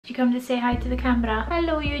you come to say hi to the camera?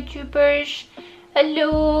 Hello YouTubers.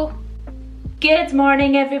 Hello. Good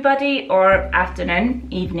morning everybody, or afternoon,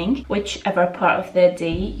 evening, whichever part of the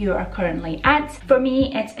day you are currently at. For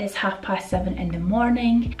me it is 7:30 in the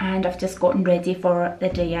morning and I've just gotten ready for the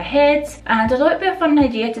day ahead, and I thought it'd be a fun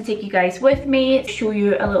idea to take you guys with me, show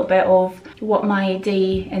you a little bit of what my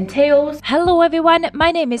day entails. Hello everyone,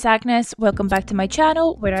 my name is Agnes. Welcome back to my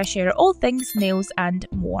channel where I share all things nails and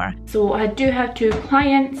more. So I do have 2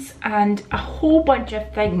 clients and a whole bunch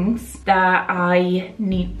of things that I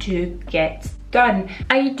need to get done.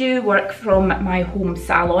 I do work from my home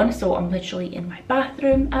salon, so I'm literally in my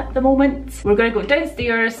bathroom at the moment. We're gonna go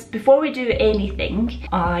downstairs. Before we do anything,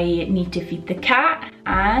 I need to feed the cat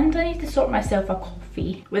and I need to sort myself a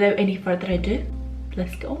coffee. Without any further ado,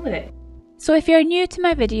 let's get on with it. So if you're new to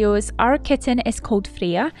my videos, our kitten is called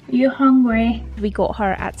Freya. You hungry? We got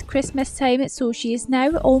her at Christmas time, so she is now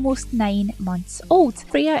almost 9 months old.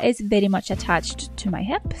 Freya is very much attached to my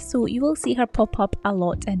hip, so you will see her pop up a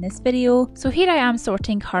lot in this video. So here I am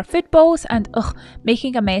sorting her food bowls and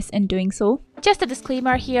making a mess in doing so. Just a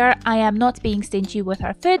disclaimer here, I am not being stingy with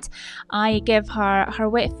her food. I give her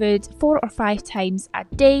wet food 4 or 5 times a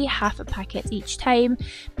day, half a packet each time,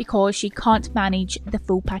 because she can't manage the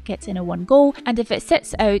full packet in a one go, and if it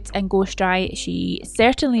sits out and goes dry, she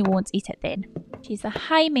certainly won't eat it then. She's a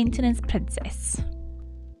high maintenance princess.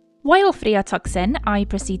 While Freya tucks in, I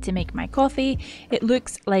proceed to make my coffee. It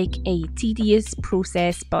looks like a tedious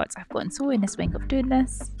process, but I've gotten so in the swing of doing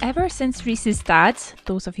this. Ever since Reece's dad,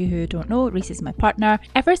 those of you who don't know, Reece is my partner,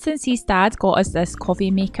 ever since his dad got us this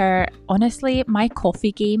coffee maker, honestly, my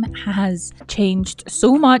coffee game has changed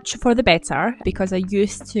so much for the better, because I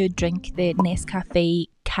used to drink the Nescafe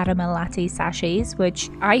caramel latte sachets,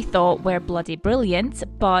 which I thought were bloody brilliant,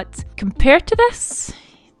 but compared to this,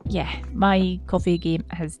 yeah, my coffee game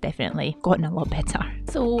has definitely gotten a lot better.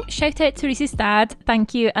 So shout out to Reece's dad,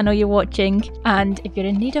 thank you, I know you're watching, and if you're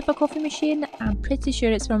in need of a coffee machine, I'm pretty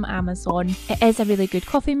sure it's from Amazon. It is a really good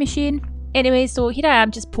coffee machine. Anyway, so here I am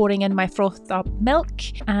just pouring in my frothed up milk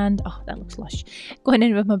and, oh, that looks lush. Going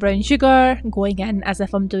in with my brown sugar, going in as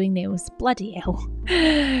if I'm doing nails. Bloody hell.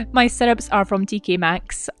 My syrups are from TK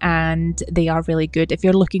Maxx and they are really good. If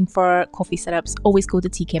you're looking for coffee syrups, always go to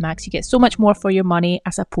TK Maxx. You get so much more for your money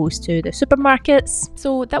as opposed to the supermarkets.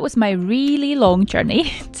 So that was my really long journey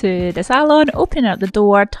to the salon, opening up the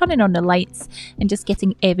door, turning on the lights and just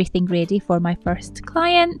getting everything ready for my first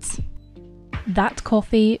client. That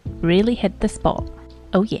coffee really hit the spot.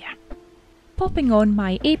 Oh yeah. Popping on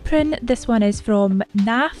my apron, this one is from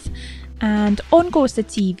NAF, and on goes the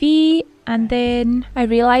TV, and then I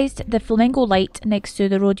realised the flamingo light next to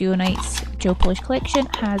the Rodeo Nights gel polish collection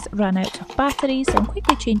has run out of batteries, so I'm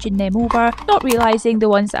quickly changing them over, not realising the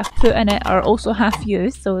ones that I've put in it are also half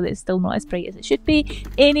used, so it's still not as bright as it should be.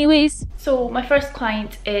 Anyways, so my first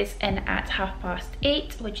client is in at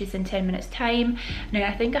 8:30, which is in 10 minutes time. Now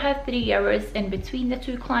I think I have 3 hours in between the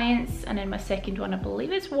 2 clients, and then my second one I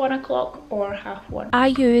believe is 1 o'clock or 1:30. I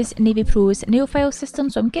use Navy Pro's nail file system,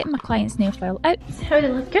 so I'm getting my client's nail file out. How are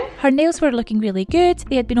they looking? Her nails were looking really good.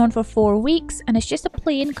 They had been on for 4 weeks and it's just a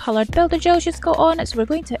plain coloured builder gel she's got on, so we're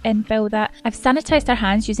going to infill that. I've sanitised her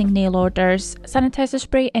hands using Nail Orders sanitizer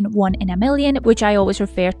spray in 1 in a million, which I always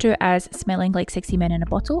refer to as smelling like 60 men in a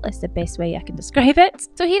bottle. It's the best way I can describe it.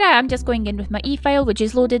 So here I am just going in with my e-file, which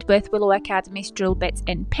is loaded with Willow Academy's drill bits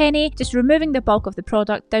in penny, just removing the bulk of the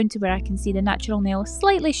product down to where I can see the natural nail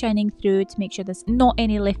slightly shining through to make sure there's not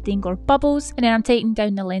any lifting or bubbles, and then I'm tightening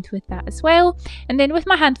down the length with that as well. And then with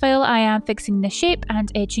my hand file I am fixing the shape and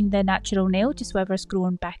etching the natural nail just wherever's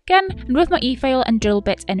grown back in, and with my e-file and drill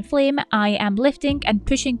bit in flame I am lifting and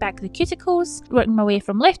pushing back the cuticles, working my way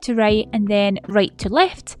from left to right and then right to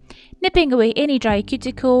left, nipping away any dry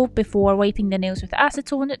cuticle before wiping the nails with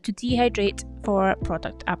acetone to dehydrate for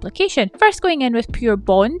product application. First going in with Pure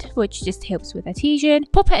Bond, which just helps with adhesion,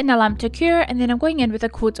 pop it in a lamp to cure, and then I'm going in with a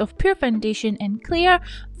coat of Pure Foundation in Clear,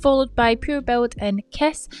 followed by Pure Build in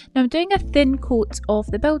Kiss. Now I'm doing a thin coat of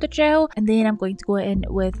the builder gel, and then I'm going to go in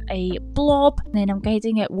with a blob, and then I'm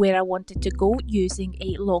guiding it where I want it to go using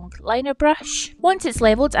a long liner brush. Once it's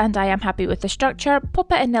levelled and I am happy with the structure,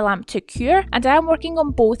 pop it in the lamp to cure, and I am working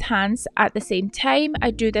on both hands at the same time.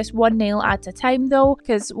 I do this 1 nail at a time though,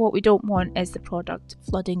 because what we don't want is the product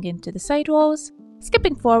flooding into the sidewalls.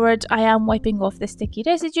 Skipping forward, I am wiping off the sticky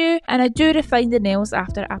residue, and I do refine the nails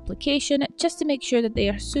after application just to make sure that they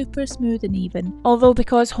are super smooth and even. Although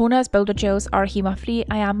because Hona's builder gels are HEMA free,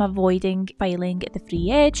 I am avoiding filing the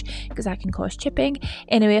free edge because that can cause chipping.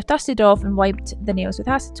 Anyway, I've dusted off and wiped the nails with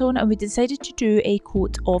acetone, and we decided to do a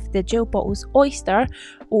coat of the Gel Bottles Oyster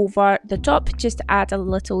over the top just to add a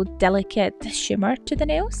little delicate shimmer to the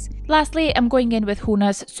nails. Lastly, I'm going in with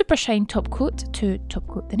Hona's Super Shine Top Coat to top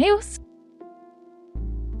coat the nails.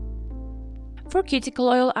 For cuticle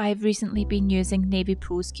oil, I've recently been using Navy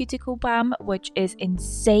Pro's Cuticle Balm, which is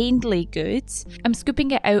insanely good. I'm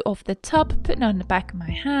scooping it out of the tub, putting it on the back of my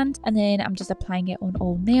hand, and then I'm just applying it on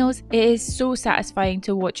all nails. It is so satisfying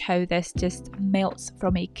to watch how this just melts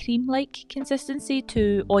from a cream-like consistency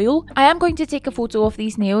to oil. I am going to take a photo of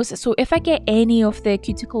these nails, so if I get any of the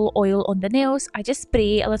cuticle oil on the nails, I just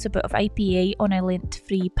spray a little bit of IPA on a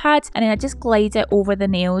lint-free pad, and then I just glide it over the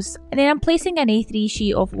nails. And then I'm placing an A3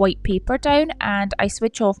 sheet of white paper down, and I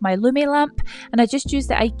switch off my Lumi lamp, and I just use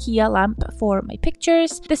the IKEA lamp for my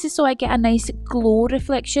pictures. This is so I get a nice glow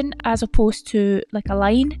reflection as opposed to like a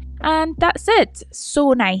line, and that's it.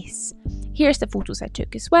 So nice. Here's the photos I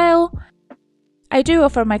took as well. I do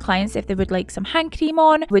offer my clients if they would like some hand cream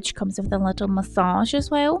on, which comes with a little massage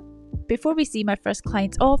as well. Before we see my first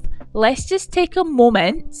client off, let's just take a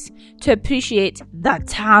moment to appreciate the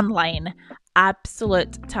tan line.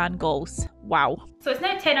 Absolute tan goals. Wow. So it's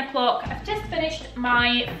now 10 o'clock. I've just finished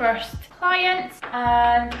my first client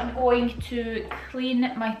and I'm going to clean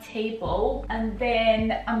my table, and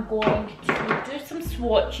then I'm going to do some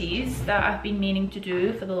swatches that I've been meaning to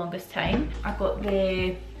do for the longest time. I've got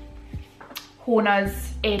the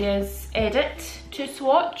Hona's Areas Edit to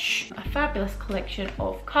swatch, a fabulous collection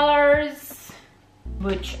of colours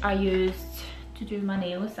which I used to do my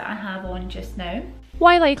nails that I have on just now.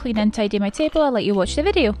 While I clean and tidy my table, I'll let you watch the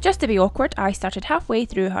video. Just to be awkward, I started halfway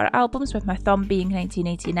through her albums with my thumb being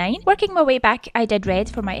 1989. Working my way back, I did red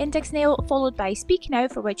for my index nail, followed by Speak Now,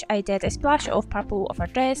 for which I did a splash of purple of her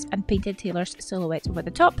dress and painted Taylor's silhouette over the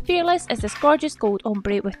top. Fearless is this gorgeous gold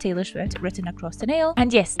ombre with Taylor Swift written across the nail.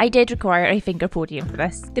 And yes, I did require a finger podium for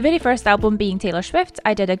this. The very first album being Taylor Swift,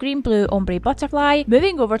 I did a green-blue ombre butterfly.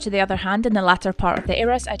 Moving over to the other hand, in the latter part of the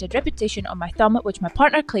Eras, I did Reputation on my thumb, which my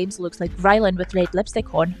partner claims looks like Rylan with red lipstick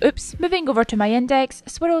on. Oops. Moving over to my index,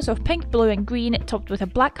 swirls of pink, blue and green topped with a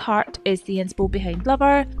black heart is the inspo behind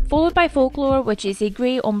Lover, followed by Folklore, which is a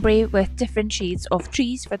grey ombre with different shades of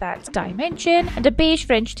trees for that dimension, and a beige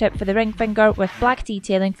French tip for the ring finger with black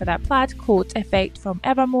detailing for that plaid coat effect from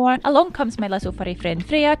Evermore. Along comes my little furry friend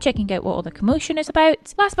Freya, checking out what all the commotion is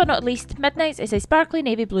about. Last but not least, Midnights is a sparkly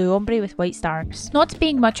navy blue ombre with white stars. Not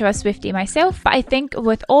being much of a Swiftie myself, but I think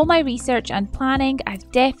with all my research and planning, I've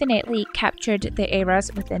definitely captured the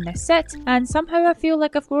eras within this set, and somehow I feel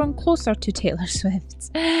like I've grown closer to Taylor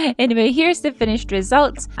Swift. Anyway, here's the finished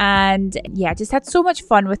result, and yeah, I just had so much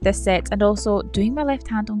fun with this set, and also doing my left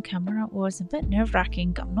hand on camera was a bit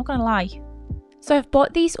nerve-wracking, I'm not gonna lie. So I've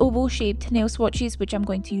bought these oval shaped nail swatches which I'm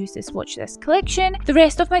going to use to swatch this collection. The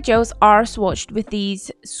rest of my gels are swatched with these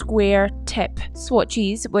square tip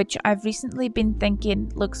swatches, which I've recently been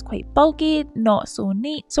thinking looks quite bulky, not so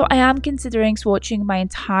neat. So I am considering swatching my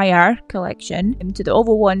entire collection into the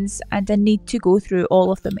oval ones, and I need to go through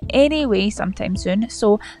all of them anyway sometime soon.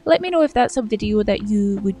 So let me know if that's a video that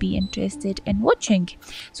you would be interested in watching.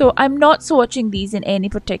 So I'm not swatching these in any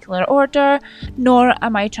particular order, nor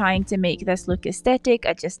am I trying to make this look aesthetic.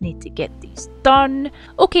 I just need to get these done.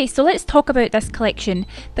 Okay, so let's talk about this collection.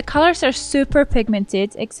 The colours are super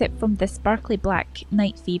pigmented except from this sparkly black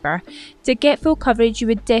Night Fever. To get full coverage you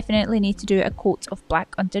would definitely need to do a coat of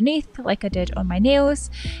black underneath like I did on my nails,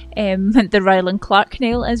 the Rylan Clark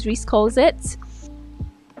nail as Reece calls it.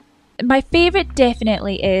 My favourite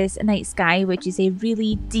definitely is Night Sky, which is a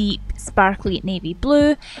really deep sparkly navy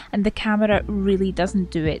blue, and the camera really doesn't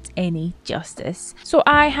do it any justice. So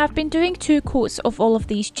I have been doing 2 coats of all of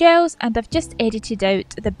these gels, and I've just edited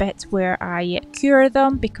out the bit where I cure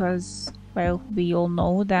them because, well, we all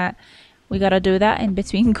know that we gotta do that in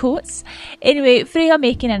between coats. Anyway, Freya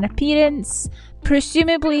making an appearance,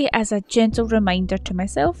 presumably as a gentle reminder to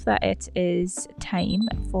myself that it is time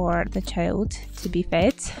for the child to be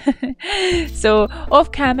fed. So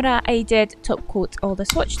off camera I did top coat all the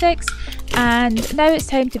swatch sticks, and now it's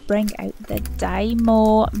time to bring out the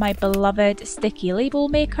Dymo, my beloved sticky label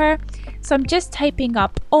maker. So I'm just typing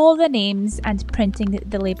up all the names and printing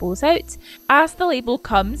the labels out. As the label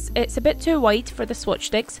comes, it's a bit too wide for the swatch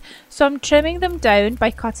sticks, so I'm trimming them down by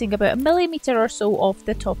cutting about 1 millimeter or so off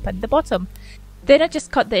the top and the bottom. Then I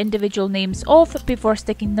just cut the individual names off before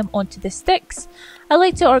sticking them onto the sticks. I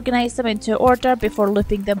like to organise them into order before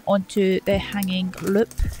looping them onto the hanging loop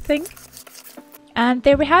thing. And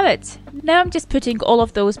there we have it. Now I'm just putting all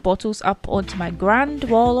of those bottles up onto my grand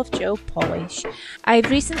wall of gel polish.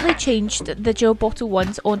 I've recently changed the gel bottle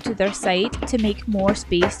ones onto their side to make more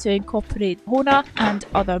space to incorporate Hona and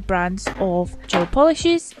other brands of gel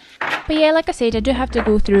polishes. But yeah, like I said, I do have to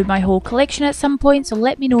go through my whole collection at some point, so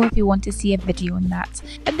let me know if you want to see a video on that.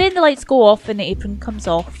 And then the lights go off and the apron comes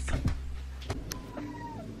off.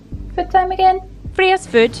 Food time again. Freya's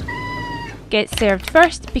food gets served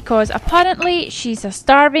first because apparently she's a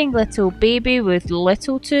starving little baby with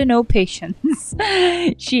little to no patience.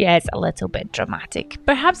 She is a little bit dramatic.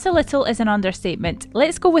 Perhaps a little is an understatement.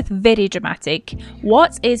 Let's go with very dramatic.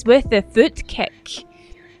 What is with the foot kick?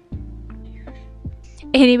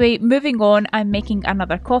 Anyway, moving on, I'm making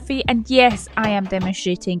another coffee, and yes, I am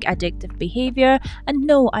demonstrating addictive behaviour, and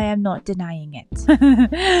no, I am not denying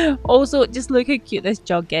it. Also, just look how cute this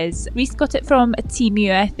jug is. Reece got it from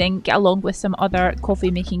Temu, I think, along with some other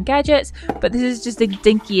coffee making gadgets, but this is just the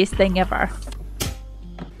dinkiest thing ever.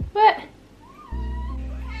 What?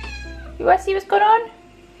 You want to see what's going on?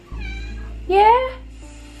 Yeah?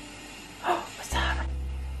 Oh, what's that?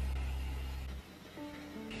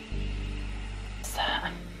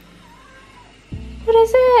 What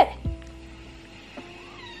is it?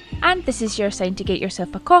 And this is your sign to get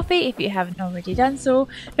yourself a coffee if you haven't already done so.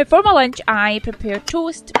 Now for my lunch I prepared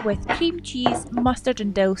toast with cream cheese, mustard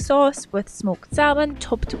and dill sauce with smoked salmon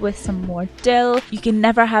topped with some more dill. You can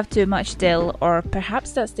never have too much dill, or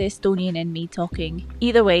perhaps that's the Estonian in me talking.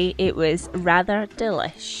 Either way, it was rather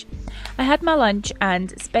delish. I had my lunch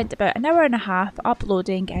and spent about an hour and a half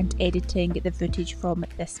uploading and editing the footage from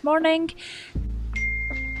this morning.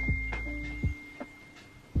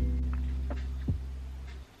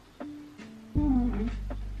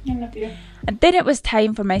 I love you. And then it was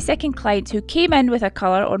time for my second client, who came in with a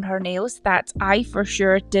colour on her nails that I for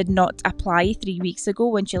sure did not apply 3 weeks ago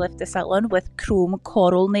when she left the salon, with chrome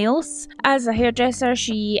coral nails. As a hairdresser,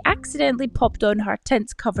 she accidentally popped on her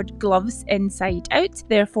tint covered gloves inside out,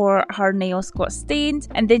 therefore her nails got stained,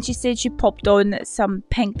 and then she said she popped on some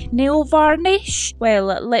pink nail varnish. Well,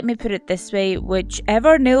 let me put it this way,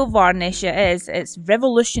 whichever nail varnish it is, it's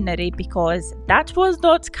revolutionary because that was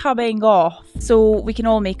not coming off. So we can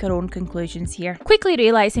all make our own conclusions here. Quickly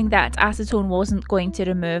realising that acetone wasn't going to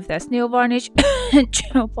remove this nail varnish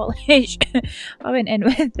gel polish, I went in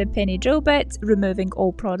with the penny drill bit, removing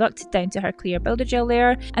all product down to her clear builder gel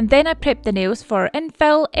layer, and then I prepped the nails for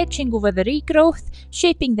infill, etching over the regrowth,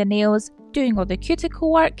 shaping the nails, doing all the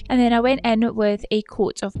cuticle work, and then I went in with a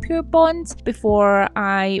coat of Pure Bond before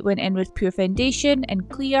I went in with Pure Foundation in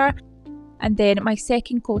clear, and then my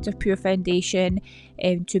second coat of Pure Foundation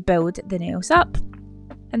to build the nails up.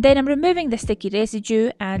 And then I'm removing the sticky residue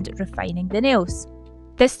and refining the nails.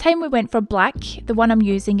 This time we went for black. The one I'm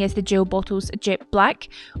using is the Gel Bottles Jet Black,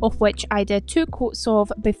 of which I did 2 coats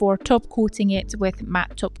of before top coating it with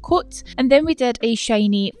matte top coat. And then we did a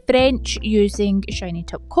shiny French using shiny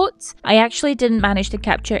top coat. I actually didn't manage to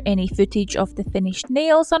capture any footage of the finished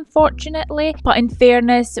nails, unfortunately, but in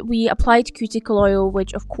fairness, we applied cuticle oil,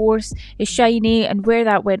 which of course is shiny, and where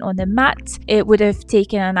that went on the matte, it would have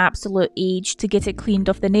taken an absolute age to get it cleaned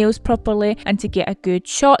off the nails properly and to get a good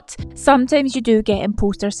shot. Sometimes you do get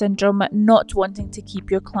imposter syndrome, not wanting to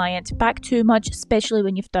keep your client back too much, especially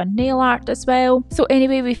when you've done nail art as well. So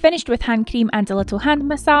anyway, we finished with hand cream and a little hand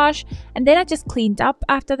massage, and then I just cleaned up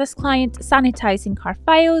after this client, sanitizing her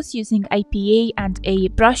files using IPA and a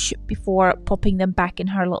brush before popping them back in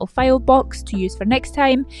her little file box to use for next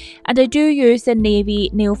time. And I do use the navy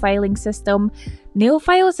nail filing system. Nail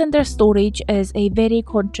files and their storage is a very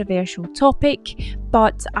controversial topic,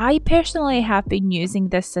 but I personally have been using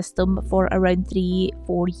this system for around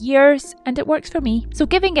 3-4 years and it works for me. So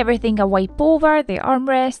giving everything a wipe over, the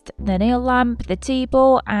armrest, the nail lamp, the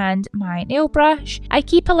table and my nail brush, I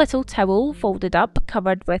keep a little towel folded up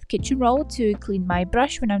covered with kitchen roll to clean my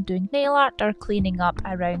brush when I'm doing nail art or cleaning up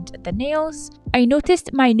around the nails. I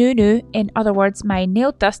noticed my new, in other words my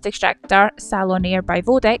nail dust extractor, Salon Air by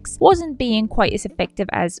Vodex, wasn't being quite as effective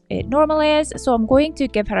as it normally is, so I'm going to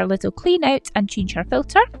give her a little clean out and change her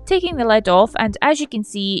filter, taking the lid off, and as you can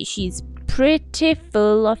see she's pretty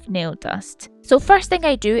full of nail dust. So first thing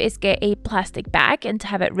I do is get a plastic bag and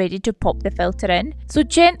have it ready to pop the filter in. So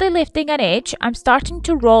gently lifting an edge, I'm starting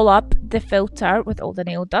to roll up the filter with all the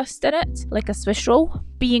nail dust in it, like a Swiss roll.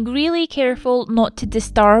 Being really careful not to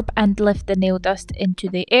disturb and lift the nail dust into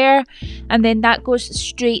the air, and then that goes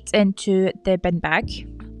straight into the bin bag.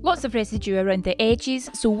 Lots of residue around the edges,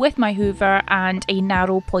 so with my hoover and a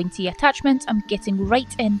narrow pointy attachment, I'm getting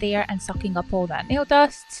right in there and sucking up all that nail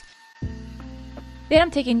dust. Then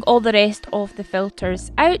I'm taking all the rest of the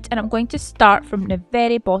filters out, and I'm going to start from the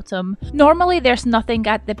very bottom. Normally there's nothing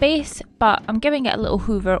at the base, but I'm giving it a little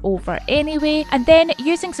hoover over anyway. And then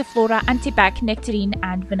using Sephora Anti-Bac Nectarine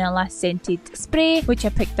and Vanilla Scented Spray, which I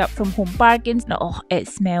picked up from Home Bargains. Oh, it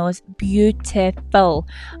smells beautiful.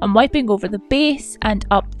 I'm wiping over the base and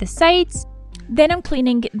up the sides. Then I'm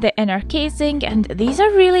cleaning the inner casing, and these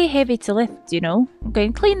are really heavy to lift, you know. I'm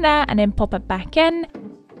going to clean that and then pop it back in.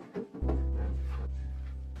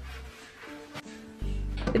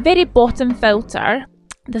 The very bottom filter,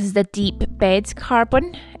 this is the Deep Bed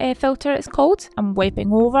Carbon filter it's called. I'm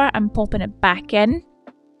wiping over and popping it back in.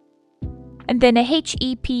 And then a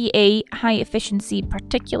HEPA high efficiency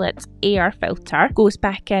particulate air filter goes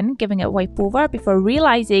back in, giving it a wipe over before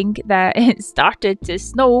realising that it started to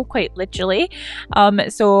snow, quite literally.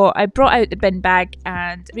 So I brought out the bin bag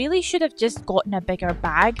and really should have just gotten a bigger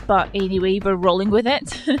bag, but anyway, we're rolling with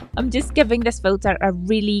it. I'm just giving this filter a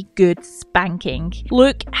really good spanking.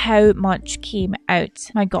 Look how much came out,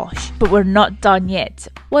 my gosh. But we're not done yet.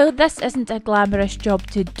 While this isn't a glamorous job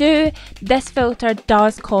to do, this filter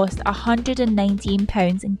does cost £119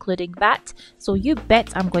 including VAT, so you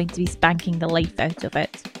bet I'm going to be spanking the life out of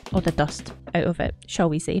it, or the dust out of it, shall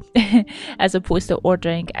we say, as opposed to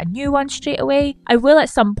ordering a new one straight away. I will at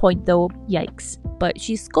some point though, yikes, but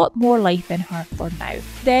she's got more life in her for now.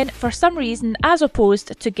 Then for some reason, as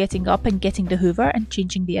opposed to getting up and getting the hoover and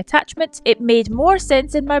changing the attachment, it made more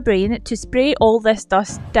sense in my brain to spray all this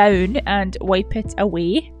dust down and wipe it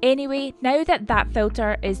away. Anyway, now that that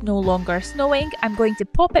filter is no longer snowing, I'm going to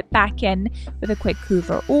pop it back in with a quick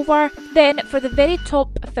hoover over. Then for the very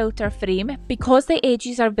top filter frame, because the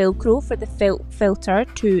edges are velcro for the filter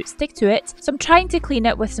to stick to it, so I'm trying to clean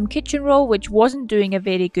it with some kitchen roll, which wasn't doing a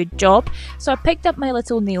very good job, so I picked up my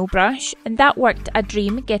little nail brush and that worked a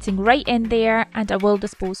dream, getting right in there, and I will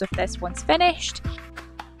dispose of this once finished.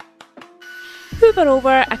 Hoover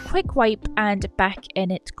over, a quick wipe, and back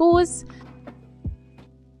in it goes.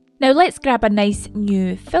 Now let's grab a nice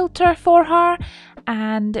new filter for her,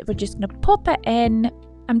 and we're just going to pop it in.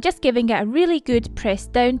 I'm just giving it a really good press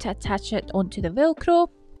down to attach it onto the velcro.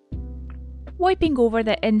 Wiping over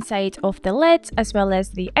the inside of the lid as well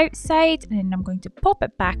as the outside, and then I'm going to pop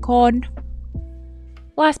it back on.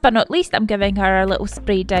 Last but not least, I'm giving her a little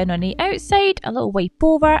spray down on the outside, a little wipe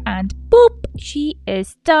over, and boop, she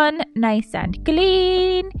is done, nice and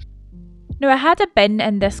clean. Now I had a bin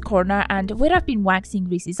in this corner, and where I've been waxing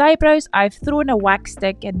Reese's eyebrows, I've thrown a wax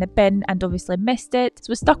stick in the bin and obviously missed it,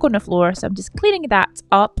 so it's stuck on the floor, so I'm just cleaning that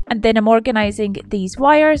up. And then I'm organising these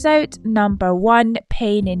wires out, number one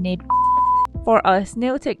pain in the for us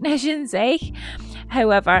nail technicians, eh?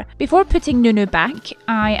 However, before putting Nunu back,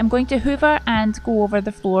 I am going to hoover and go over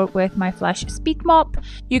the floor with my Flush Speed Mop.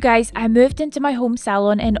 You guys, I moved into my home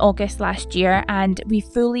salon in August last year and we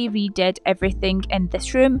fully redid everything in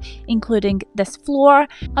this room, including this floor.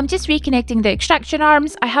 I'm just reconnecting the extraction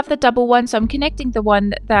arms. I have the double one, so I'm connecting the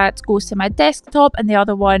one that goes to my desktop and the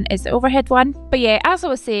other one is the overhead one. But yeah, as I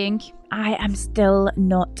was saying, I am still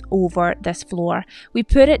not over this floor. We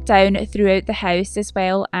put it down throughout the house as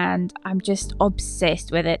well, and I'm just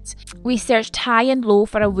obsessed with it. We searched high and low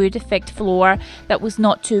for a wood effect floor that was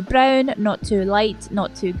not too brown, not too light,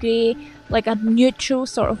 not too grey, like a neutral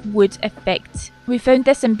sort of wood effect. We found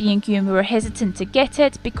this in B&Q and we were hesitant to get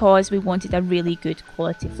it because we wanted a really good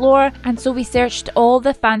quality floor, and so we searched all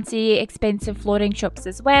the fancy expensive flooring shops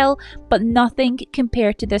as well, but nothing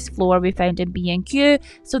compared to this floor we found in B&Q,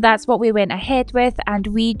 so that's what we went ahead with, and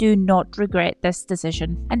we do not regret this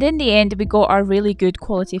decision. And in the end we got our really good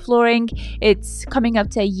quality flooring. It's coming up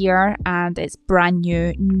to a year and it's brand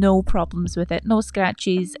new, no problems with it, no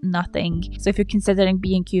scratches, nothing. So if you're considering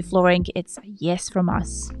B&Q flooring, it's a yes from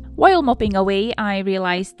us. While mopping away, I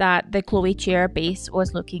realised that the Chloe chair base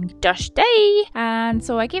was looking dusty, and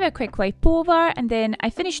so I gave it a quick wipe over, and then I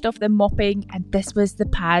finished off the mopping, and this was the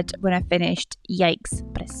pad when I finished. Yikes,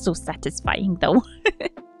 but it's so satisfying though.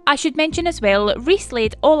 I should mention as well, Reece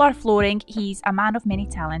laid all our flooring. He's a man of many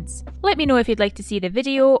talents. Let me know if you'd like to see the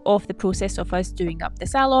video of the process of us doing up the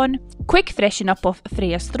salon. Quick freshen up of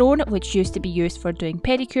Freya's throne, which used to be used for doing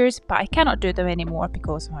pedicures, but I cannot do them anymore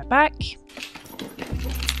because of my back.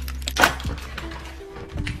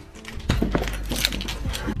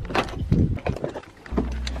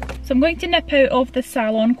 So I'm going to nip out of the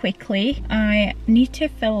salon quickly. I need to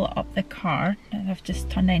fill up the car. Now I've just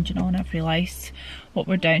turned the engine on. I've realised what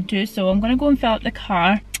we're down to. So I'm going to go and fill up the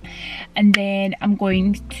car, and then I'm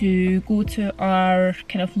going to go to our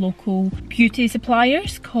kind of local beauty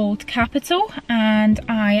suppliers called Capital, and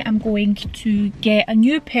I am going to get a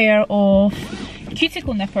new pair of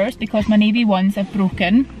cuticle nippers because my navy ones have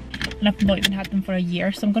broken and I've not even had them for a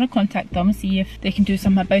year. So I'm going to contact them, see if they can do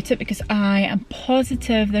something about it, because I am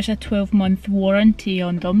positive there's a 12-month warranty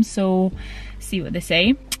on them, so see what they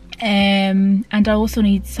say. And I also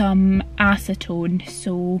need some acetone,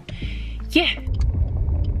 so yeah.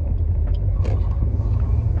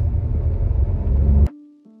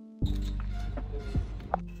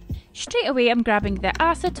 Straight away I'm grabbing the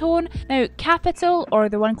acetone. Now Capital, or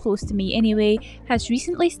the one close to me anyway, has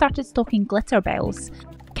recently started stocking glitter bells.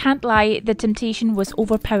 Can't lie, the temptation was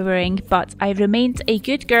overpowering, but I remained a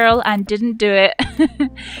good girl and didn't do it.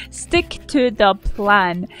 Stick to the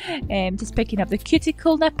plan. Just picking up the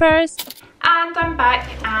cuticle nippers. And I'm back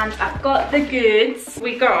and I've got the goods.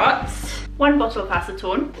 We got 1 bottle of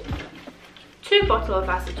acetone, 2 bottles of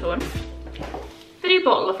acetone, 3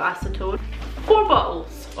 bottles of acetone, 4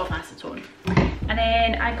 bottles of acetone. And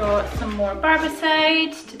then I got some more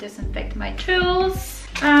barbicide to disinfect my tools,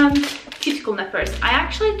 and cuticle nippers. I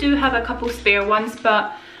actually do have a couple spare ones,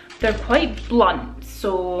 but they're quite blunt,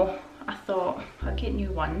 so I thought I'll get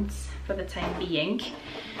new ones for the time being.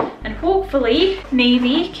 And hopefully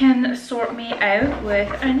Navy can sort me out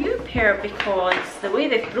with a new pair, because the way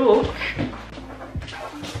they broke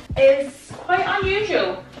is quite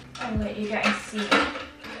unusual. I'll let you guys see if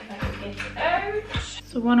I can get it out.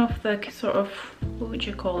 So one of the sort of, what would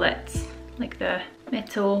you call it, like the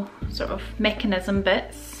metal sort of mechanism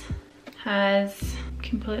bits has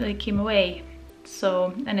completely came away.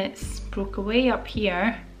 So, and it's broke away up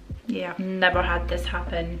here. Yeah, I've never had this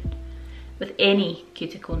happen with any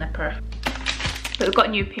cuticle nipper. But we've got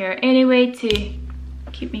a new pair anyway to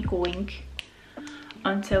keep me going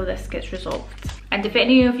until this gets resolved. And if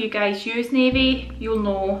any of you guys use Navy, you'll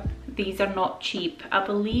know these are not cheap. I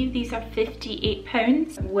believe these are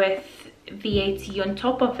 £58 with VAT on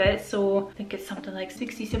top of it, so I think it's something like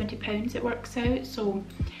 £60–70 it works out, so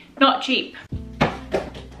not cheap.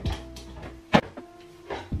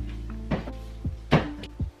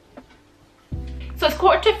 So it's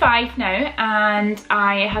 4:45 now, and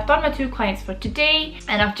I have done my 2 clients for today,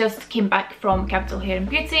 and I've just came back from Capital Hair and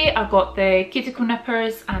Beauty. I got the cuticle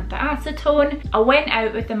nippers and the acetone. I went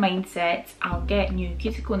out with the mindset I'll get new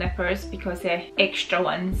cuticle nippers because the extra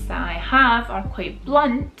ones that I have are quite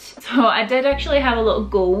blunt. So I did actually have a little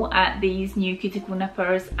go at these new cuticle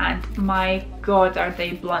nippers, and my god are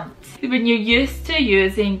they blunt. When you're used to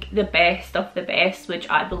using the best of the best, which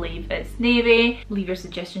I believe is Navy, leave your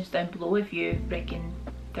suggestions down below if you reckon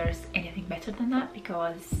there's anything better than that,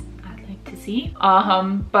 because I'd like to see.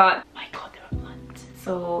 But my god, they were blunt.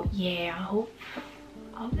 So yeah, I hope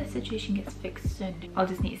the situation gets fixed soon. I'll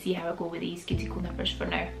just need to see how I go with these cuticle nippers for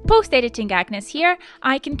now. Post-editing Agnes here.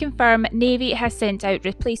 I can confirm Navy has sent out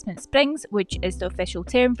replacement springs, which is the official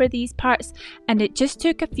term for these parts, and it just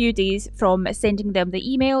took a few days from sending them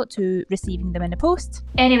the email to receiving them in the post.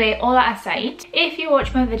 Anyway, all that aside, if you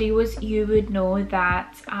watch my videos you would know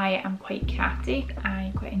that I am quite crafty.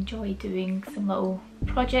 I quite enjoy doing some little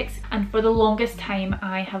projects, and for the longest time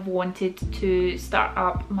I have wanted to start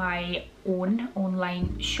up my own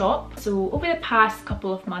online shop. So over the past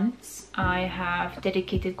couple of months I have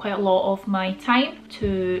dedicated quite a lot of my time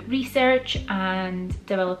to research and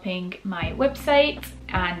developing my website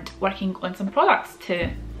and working on some products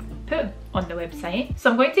to put on the website.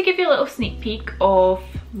 So I'm going to give you a little sneak peek of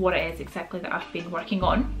what it is exactly that I've been working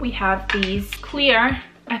on. We have these clear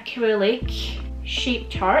acrylic shape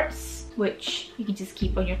charts, which you can just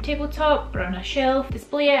keep on your tabletop or on a shelf,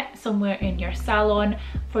 display it somewhere in your salon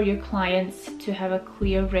for your clients to have a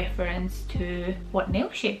clear reference to what nail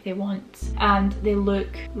shape they want, and they look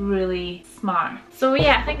really smart. So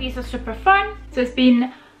yeah, I think these are super fun. So it's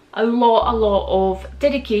been a lot of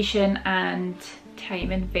dedication and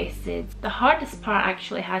time invested. The hardest part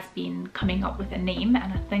actually has been coming up with a name,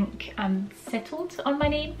 and I think I'm settled on my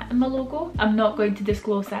name and my logo. I'm not going to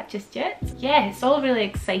disclose that just yet. Yeah, it's all really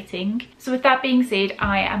exciting. So with that being said,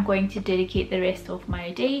 I am going to dedicate the rest of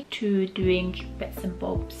my day to doing bits and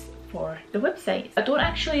bobs for the website. I don't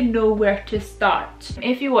actually know where to start.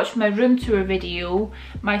 If you watch my room tour video,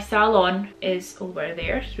 my salon is over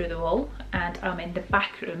there through the wall, and I'm in the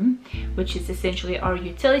back room, which is essentially our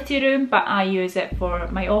utility room, but I use it for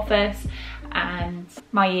my office and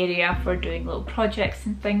my area for doing little projects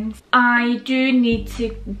and things. I do need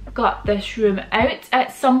to gut this room out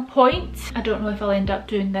at some point. I don't know if I'll end up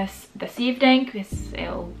doing this evening because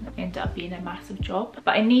it'll end up being a massive job,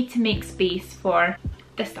 but I need to make space for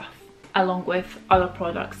this stuff along with other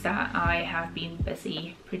products that I have been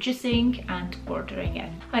busy producing and ordering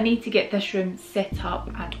in. I need to get this room set up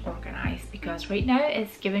and organised because right now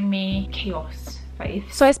it's giving me chaos.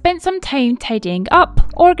 So I spent some time tidying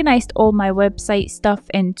up, organised all my website stuff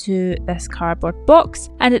into this cardboard box,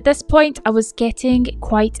 and at this point I was getting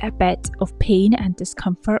quite a bit of pain and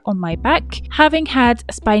discomfort on my back, having had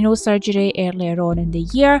spinal surgery earlier on in the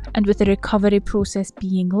year and with the recovery process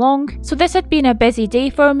being long. So this had been a busy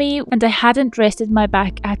day for me and I hadn't rested my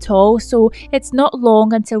back at all, so it's not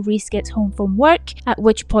long until Reece gets home from work, at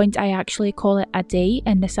which point I actually call it a day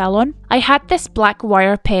in the salon. I had this black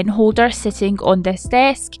wire pen holder sitting on this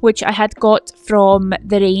desk, which I had got from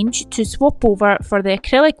the range to swap over for the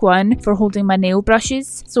acrylic one for holding my nail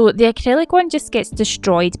brushes. So the acrylic one just gets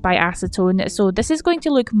destroyed by acetone, so this is going to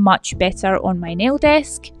look much better on my nail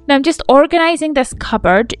desk. Now I'm just organising this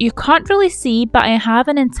cupboard. You can't really see, but I have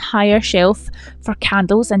an entire shelf for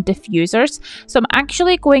candles and diffusers. So I'm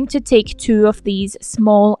actually going to take 2 of these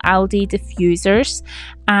small Aldi diffusers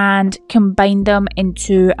and combine them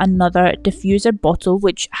into another diffuser bottle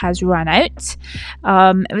which has run out.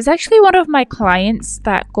 It was actually one of my clients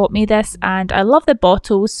that got me this and I love the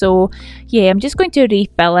bottle, so yeah, I'm just going to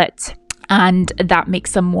refill it. And that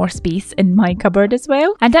makes some more space in my cupboard as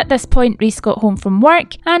well. And at this point, Reece got home from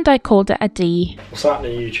work and I called it a day. What's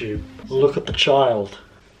happening, YouTube? Look at the child.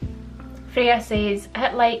 Freya says,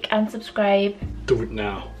 hit like and subscribe. Do it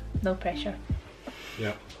now. No pressure.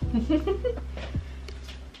 Yeah.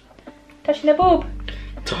 Touching the boob.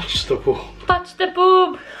 Touch the boob. Touch the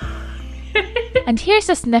boob. And here's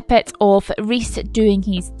a snippet of Reece doing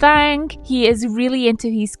his thing. He is really into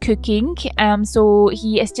his cooking, so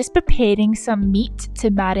he is just preparing some meat to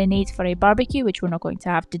marinate for a barbecue, which we're not going to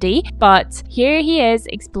have today. But here he is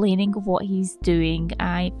explaining what he's doing.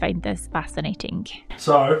 I find this fascinating.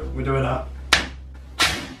 So, we're doing a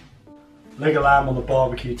leg of lamb on the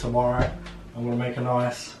barbecue tomorrow. I'm going to make a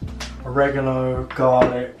nice oregano,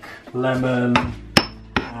 garlic, lemon,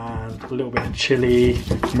 and a little bit of chili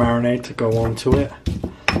marinade to go onto it,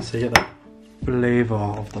 so you get that flavour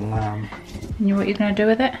of the lamb. You know what you're going to do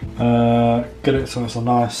with it? Get it so it's a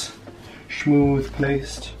nice smooth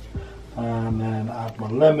paste, and then add my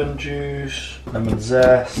lemon juice, lemon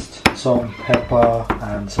zest, salt and pepper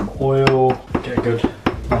and some oil. Get a good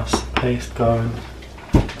nice paste going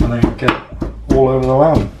and then get it all over the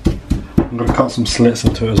lamb. I'm going to cut some slits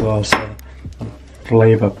into it as well so the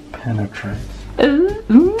flavour penetrates. Ooh,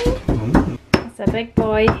 ooh. That's a big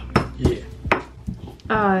boy. Yeah.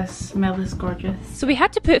 Oh, the smell is gorgeous. So we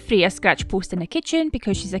had to put Freya scratch post in the kitchen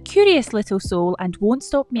because she's a curious little soul and won't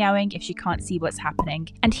stop meowing if she can't see what's happening.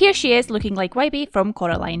 And here she is looking like Wybie from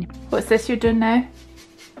Coraline. What's this you're doing now?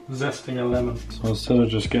 Zesting a lemon. So instead of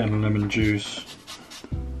just getting lemon juice,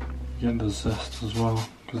 get the zest as well,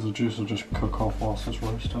 because the juice will just cook off whilst it's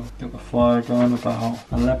roasting. Get the fire going about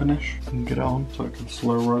 11ish and get it on so it can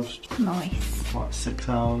slow roast. Nice. Like 6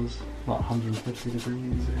 hours, like 150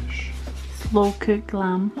 degrees-ish. Slow cooked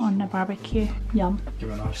lamb on the barbecue. Yum. Give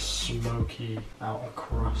it a nice smoky outer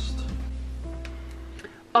crust.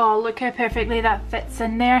 Oh, look how perfectly that fits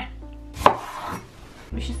in there.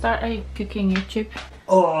 We should start a cooking YouTube.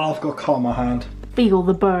 Oh, I've got a cut on my hand. Feel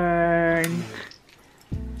the burn.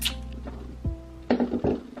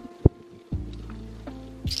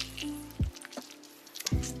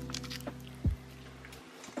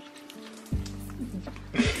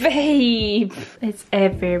 Babe, it's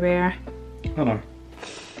everywhere. I know.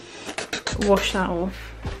 Wash that off.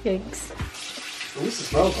 Yikes. At least it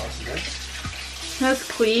smells nice again.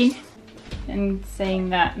 That's clean. And saying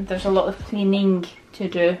that there's a lot of cleaning to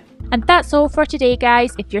do. And that's all for today,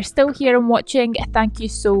 guys. If you're still here and watching, thank you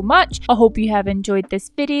so much. I hope you have enjoyed this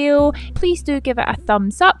video. Please do give it a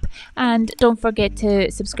thumbs up and don't forget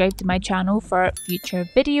to subscribe to my channel for future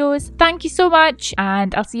videos. Thank you so much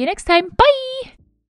and I'll see you next time. Bye!